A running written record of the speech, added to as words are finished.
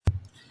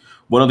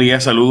Buenos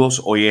días,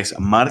 saludos. Hoy es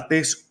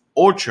martes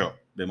 8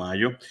 de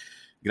mayo.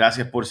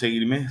 Gracias por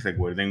seguirme.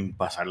 Recuerden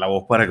pasar la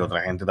voz para que otra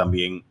gente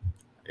también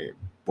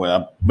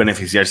pueda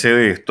beneficiarse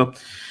de esto.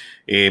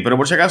 Pero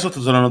por si acaso,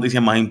 estas son las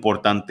noticias más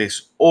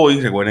importantes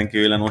hoy. Recuerden que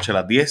hoy en la noche a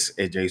las 10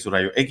 es Jay su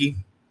Rayo X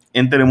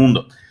en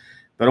Telemundo.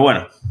 Pero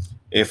bueno,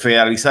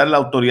 federalizar la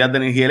Autoridad de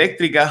Energía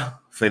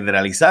Eléctrica,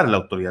 federalizar la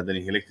Autoridad de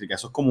Energía Eléctrica,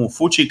 eso es como un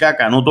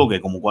fuchicaca, no toque,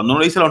 como cuando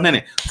uno le dice a los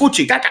nenes,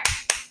 fuchicaca,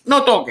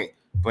 no toque.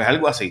 Pues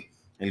algo así.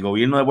 El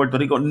gobierno de Puerto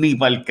Rico ni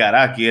para el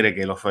cará quiere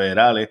que los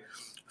federales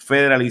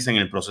federalicen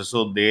el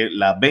proceso de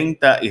la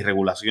venta y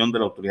regulación de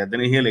la Autoridad de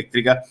Energía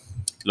Eléctrica.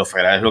 Los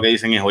federales lo que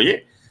dicen es,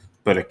 oye,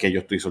 pero es que yo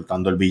estoy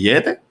soltando el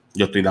billete,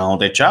 yo estoy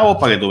dándote chavos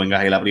para que tú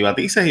vengas y la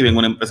privatices y venga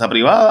una empresa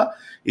privada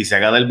y se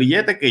haga del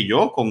billete que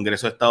yo,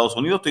 Congreso de Estados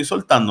Unidos, estoy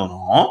soltando.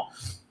 No,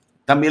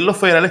 también los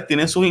federales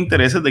tienen sus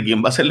intereses de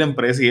quién va a ser la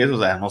empresa y eso.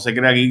 O sea, no se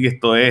crea aquí que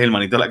esto es el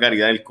manito de la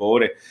caridad del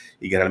cobre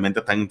y que realmente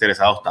están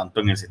interesados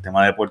tanto en el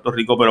sistema de Puerto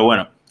Rico. Pero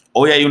bueno,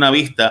 hoy hay una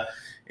vista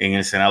en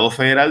el Senado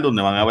Federal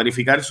donde van a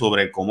verificar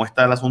sobre cómo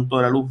está el asunto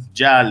de la luz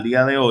ya al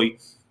día de hoy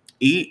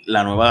y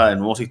el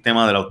nuevo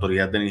sistema de la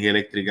Autoridad de Energía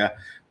Eléctrica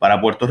para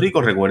Puerto Rico.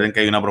 Recuerden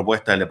que hay una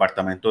propuesta del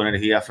Departamento de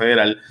Energía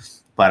Federal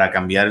para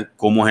cambiar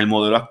cómo es el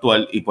modelo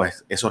actual y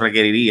pues eso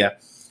requeriría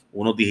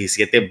unos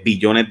 17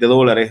 billones de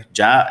dólares.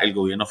 Ya el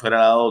gobierno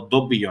federal ha dado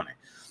 2 billones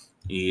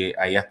y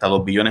hay hasta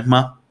 2 billones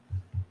más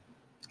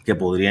que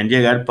podrían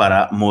llegar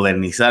para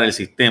modernizar el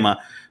sistema,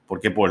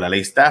 porque por la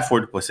ley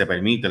Stafford pues se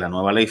permite, la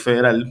nueva ley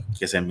federal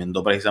que se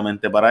enmendó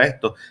precisamente para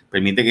esto,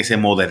 permite que se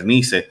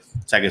modernice,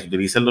 o sea, que se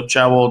utilicen los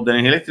chavos de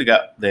energía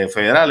eléctrica de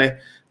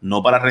federales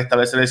no para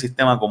restablecer el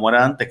sistema como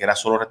era antes, que era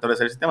solo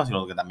restablecer el sistema,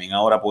 sino que también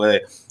ahora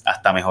puede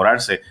hasta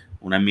mejorarse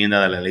una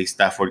enmienda de la ley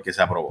Stafford que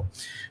se aprobó.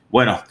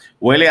 Bueno,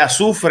 huele a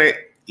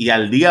azufre y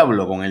al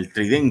diablo con el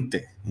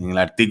tridente. En el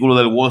artículo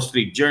del Wall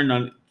Street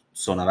Journal,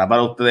 sonará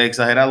para ustedes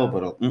exagerado,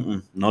 pero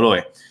no lo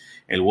es.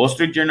 El Wall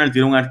Street Journal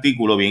tiene un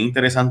artículo bien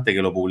interesante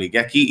que lo publiqué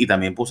aquí y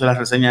también puse la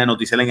reseña de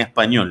noticias en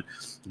español.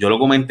 Yo lo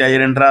comenté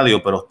ayer en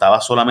radio, pero estaba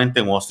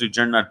solamente en Wall Street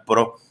Journal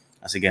Pro,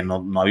 así que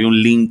no había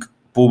un link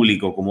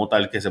público como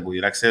tal que se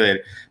pudiera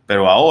acceder,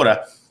 pero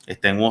ahora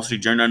está en Wall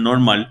Street Journal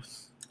normal,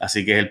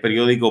 así que es el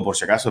periódico, por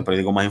si acaso, el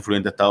periódico más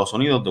influyente de Estados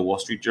Unidos, The Wall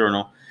Street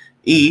Journal,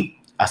 y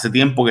hace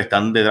tiempo que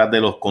están detrás de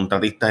los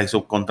contratistas y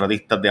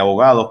subcontratistas de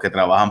abogados que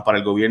trabajan para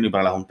el gobierno y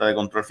para la Junta de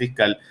Control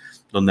Fiscal,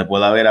 donde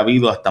puede haber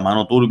habido hasta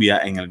mano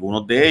turbia en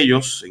algunos de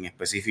ellos, en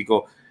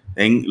específico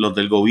en los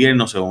del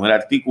gobierno, según el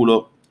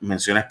artículo,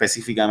 menciona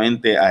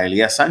específicamente a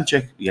Elías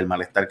Sánchez y el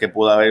malestar que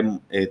pudo haber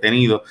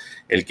tenido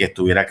el que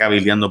estuviera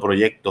cabildeando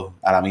proyectos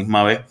a la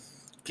misma vez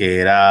que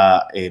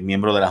era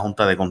miembro de la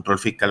Junta de Control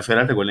Fiscal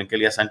Federal. Recuerden que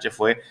Elías Sánchez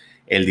fue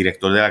el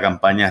director de la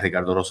campaña de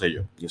Ricardo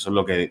Rosselló, y eso es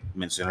lo que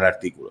menciona el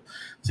artículo.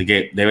 Así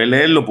que deben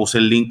leerlo, puse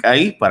el link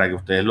ahí para que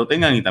ustedes lo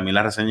tengan y también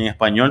la reseña en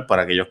español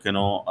para aquellos que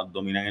no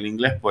dominan el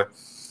inglés, pues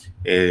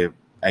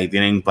ahí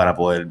tienen para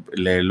poder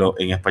leerlo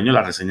en español,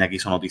 la reseña que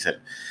hizo Noticias.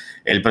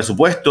 El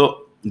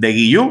presupuesto de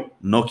Guillú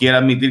no quiere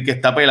admitir que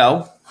está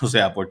pelado. O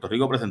sea, Puerto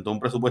Rico presentó un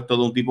presupuesto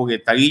de un tipo que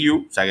está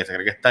Guillú, o sea, que se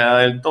cree que está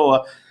del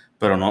todo,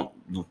 pero no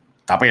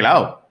está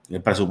pelado.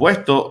 El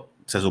presupuesto,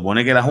 se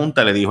supone que la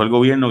Junta le dijo al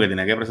gobierno que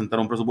tenía que presentar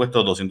un presupuesto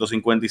de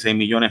 256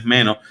 millones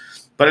menos,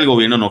 pero el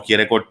gobierno no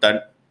quiere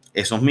cortar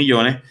esos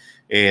millones.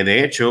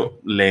 De hecho,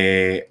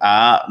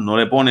 no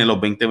le pone los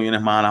 20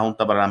 millones más a la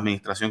Junta para la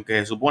administración que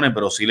se supone,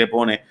 pero sí le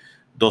pone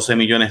 12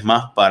 millones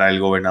más para el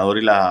gobernador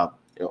y la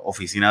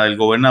oficina del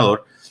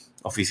gobernador.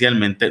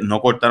 Oficialmente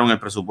no cortaron el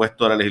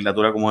presupuesto de la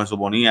legislatura como se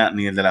suponía,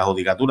 ni el de la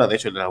judicatura. De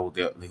hecho, el de la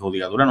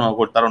judicatura no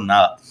cortaron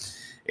nada.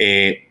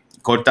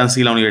 Cortan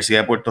sí la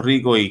Universidad de Puerto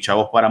Rico y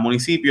chavos para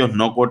municipios,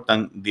 no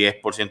cortan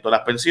 10% de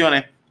las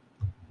pensiones.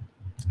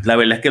 La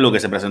verdad es que lo que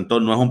se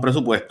presentó no es un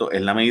presupuesto,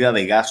 es la medida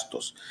de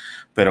gastos.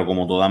 Pero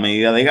como toda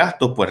medida de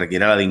gastos, pues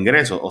requiere la de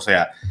ingresos. O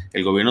sea,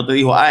 el gobierno te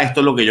dijo, esto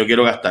es lo que yo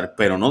quiero gastar,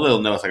 pero no de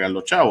dónde va a sacar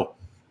los chavos.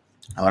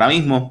 Ahora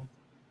mismo,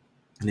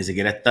 ni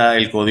siquiera está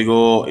el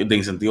código de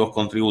incentivos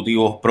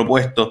contributivos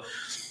propuesto,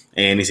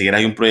 ni siquiera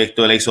hay un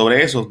proyecto de ley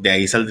sobre eso. De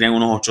ahí saldrían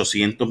unos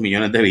 800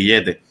 millones de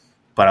billetes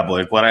para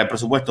poder cuadrar el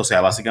presupuesto. O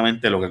sea,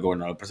 básicamente lo que el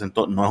gobernador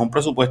presentó no es un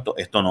presupuesto,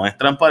 esto no es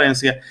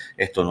transparencia,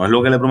 esto no es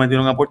lo que le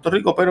prometieron a Puerto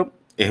Rico, pero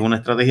es una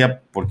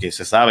estrategia porque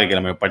se sabe que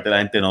la mayor parte de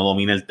la gente no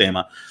domina el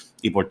tema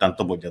y por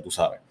tanto, pues ya tú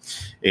sabes,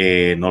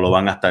 no lo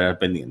van a estar al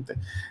pendiente.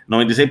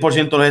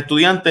 96% de los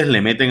estudiantes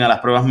le meten a las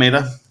pruebas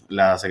metas.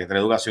 La Secretaría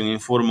de Educación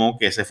informó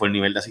que ese fue el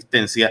nivel de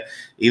asistencia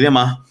y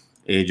demás.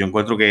 Yo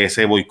encuentro que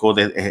ese boicot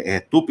es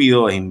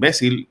estúpido, es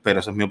imbécil,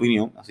 pero esa es mi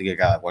opinión, así que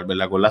cada cual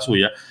verla con la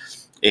suya.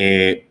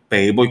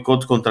 Pedir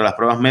boicots contra las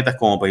pruebas metas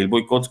como pedir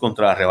boicots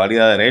contra la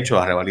reválida de derechos,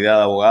 la reválida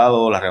de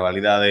abogados, la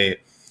reválida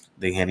de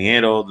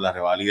ingenieros, la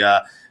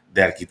reválida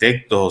de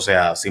arquitectos, o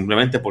sea,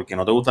 simplemente porque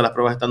no te gustan las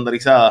pruebas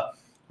estandarizadas,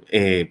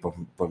 pues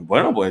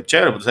bueno, pues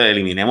chévere, entonces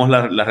eliminemos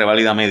la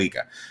reválida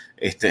médica.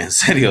 En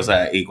serio, o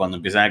sea, y cuando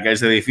empiezan a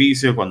caerse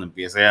edificios, cuando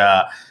empiece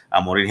a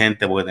morir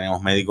gente porque tenemos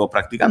médicos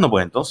practicando,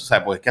 pues entonces, o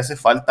sea, pues es que hace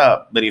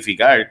falta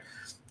verificar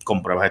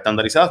con pruebas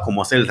estandarizadas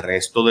como hace el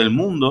resto del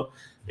mundo,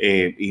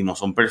 y no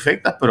son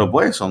perfectas, pero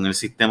pues son el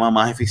sistema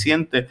más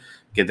eficiente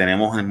que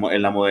tenemos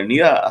en la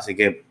modernidad. Así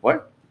que pues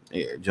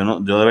yo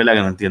de verdad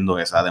que no entiendo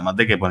eso. Además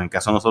de que pues, en el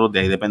caso de nosotros,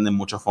 de ahí dependen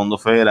muchos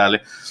fondos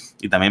federales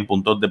y también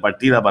puntos de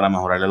partida para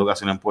mejorar la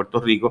educación en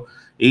Puerto Rico,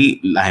 y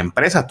las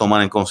empresas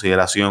toman en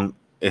consideración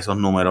esos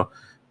números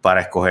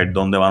para escoger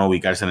dónde van a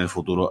ubicarse en el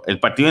futuro. El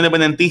Partido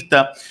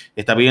Independentista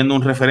está pidiendo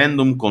un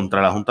referéndum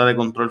contra la Junta de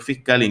Control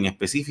Fiscal, y en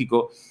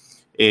específico,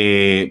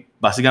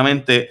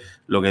 básicamente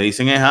lo que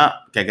dicen es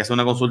que hay que hacer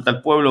una consulta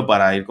al pueblo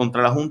para ir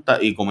contra la Junta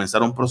y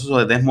comenzar un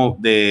proceso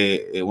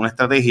de una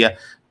estrategia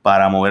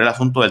para mover el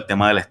asunto del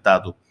tema del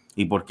estatus.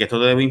 ¿Y por qué esto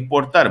debe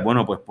importar?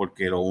 Bueno, pues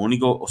porque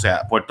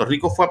Puerto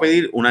Rico fue a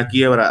pedir una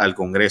quiebra al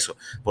Congreso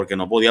porque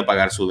no podía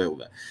pagar su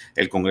deuda.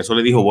 El Congreso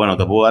le dijo, bueno,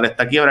 te puedo dar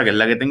esta quiebra, que es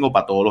la que tengo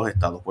para todos los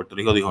estados. Puerto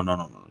Rico dijo,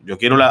 no, yo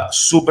quiero la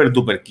super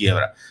duper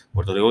quiebra.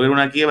 Puerto Rico quiere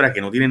una quiebra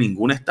que no tiene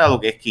ningún estado,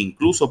 que es que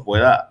incluso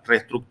pueda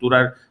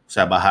reestructurar, o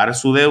sea, bajar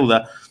su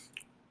deuda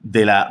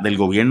del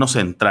gobierno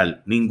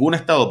central. Ningún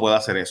estado puede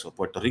hacer eso.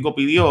 Puerto Rico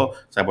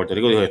Puerto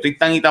Rico dijo, yo estoy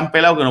tan y tan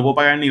pelado que no puedo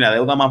pagar ni la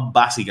deuda más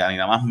básica, ni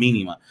la más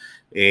mínima,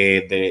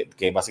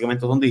 que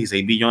básicamente son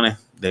 16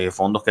 billones de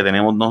fondos que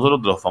tenemos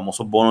nosotros, de los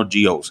famosos bonos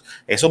GOs.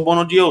 Esos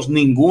bonos GOs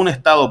ningún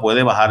estado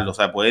puede bajarlo, o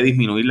sea, puede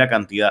disminuir la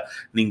cantidad,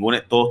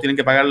 todos tienen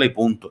que pagarla y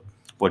punto.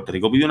 Puerto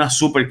Rico pidió una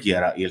super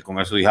quiebra y el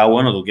Congreso dijo,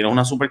 bueno, tú quieres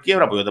una super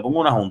quiebra, pues yo te pongo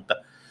una junta.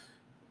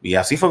 Y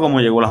así fue como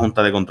llegó la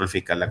Junta de Control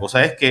Fiscal. La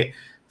cosa es que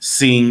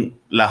sin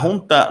la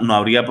Junta no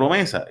habría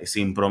promesa, y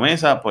sin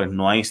promesa pues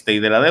no hay stay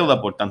de la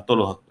deuda, por tanto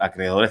los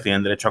acreedores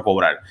tienen derecho a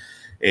cobrar.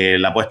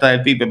 La apuesta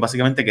del PIB es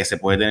básicamente que se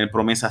puede tener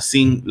promesa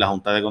sin la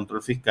Junta de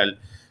Control Fiscal.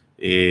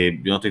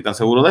 Yo no estoy tan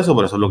seguro de eso,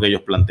 pero eso es lo que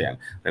ellos plantean.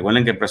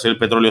 Recuerden que el precio del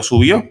petróleo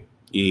subió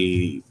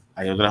y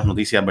hay otras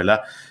noticias,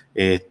 ¿verdad?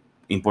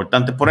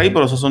 Importantes por ahí,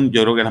 pero esas son,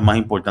 yo creo que las más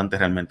importantes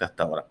realmente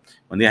hasta ahora.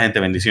 Buen día, gente,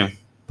 bendición.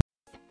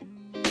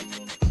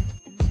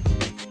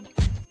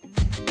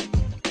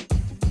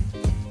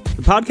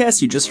 The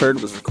podcast you just heard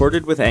was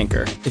recorded with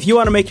Anchor. If you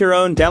want to make your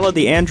own, download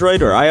the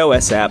Android or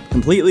iOS app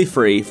completely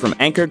free from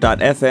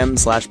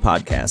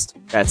anchor.fm/podcast.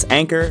 That's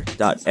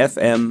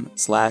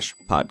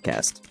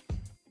anchor.fm/podcast.